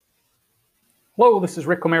Hello, this is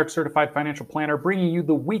Rick Comerick, Certified Financial Planner, bringing you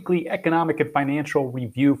the weekly economic and financial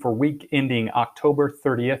review for week ending October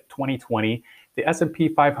 30th, 2020. The S&P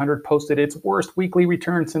 500 posted its worst weekly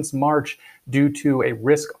return since March due to a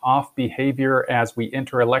risk-off behavior as we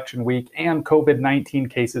enter election week and COVID-19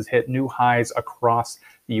 cases hit new highs across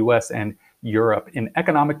the U.S. and Europe. In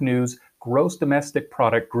economic news, gross domestic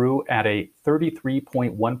product grew at a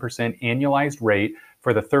 33.1% annualized rate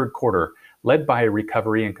for the third quarter, led by a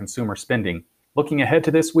recovery in consumer spending. Looking ahead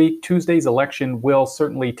to this week, Tuesday's election will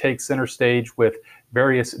certainly take center stage with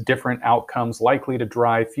various different outcomes likely to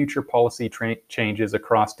drive future policy changes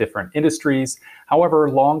across different industries. However,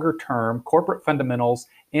 longer term, corporate fundamentals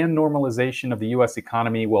and normalization of the U.S.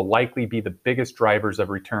 economy will likely be the biggest drivers of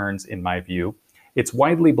returns, in my view. It's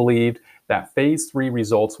widely believed that Phase 3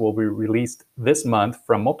 results will be released this month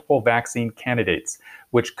from multiple vaccine candidates,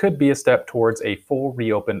 which could be a step towards a full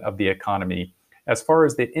reopen of the economy. As far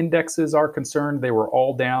as the indexes are concerned, they were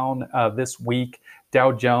all down this week.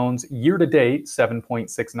 Dow Jones year-to-date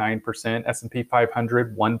 7.69%, S&P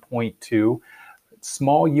 500 1.2%,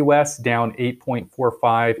 small U.S. down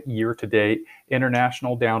 8.45 year-to-date,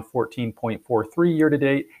 international down 14.43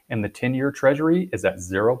 year-to-date, and the 10-year Treasury is at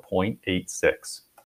 0.86.